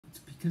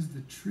because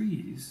the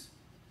trees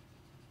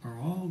are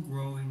all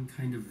growing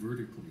kind of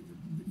vertically.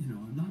 You know,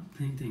 I'm not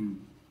painting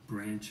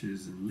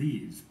branches and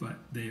leaves, but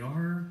they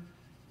are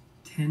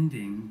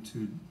tending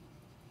to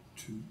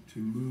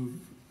move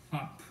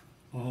up.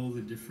 All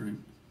the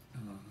different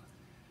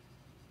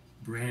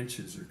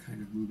branches are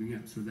kind of moving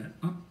up. So that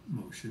up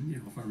motion, you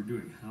know, if I were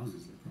doing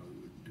houses, I probably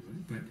wouldn't do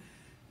it. But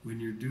when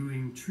you're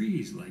doing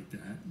trees like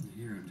that,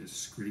 here I'm just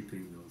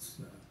scraping those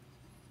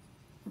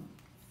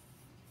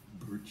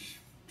birch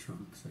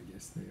trunks, I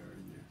guess they are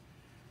in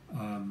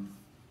there.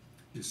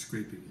 Just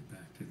scraping it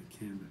back to the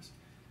canvas.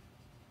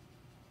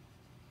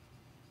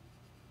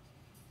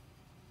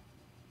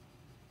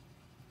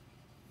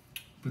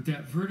 But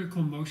that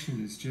vertical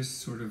motion is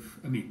just sort of,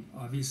 I mean,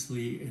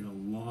 obviously in a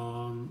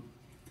long,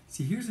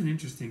 see, here's an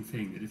interesting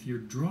thing, that if you're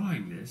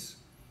drawing this,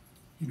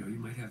 you know, you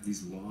might have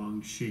these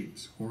long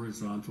shapes,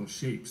 horizontal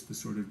shapes, to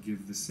sort of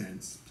give the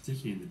sense,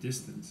 particularly in the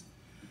distance,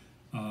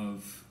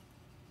 of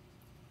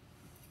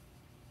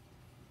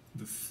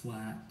the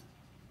flat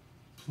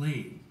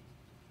plane.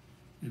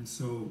 And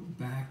so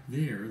back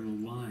there,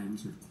 the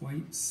lines are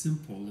quite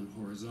simple and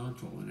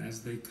horizontal, and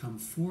as they come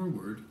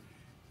forward,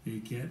 they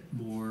get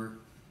more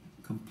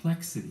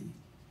complexity,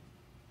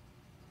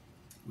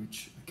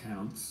 which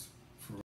accounts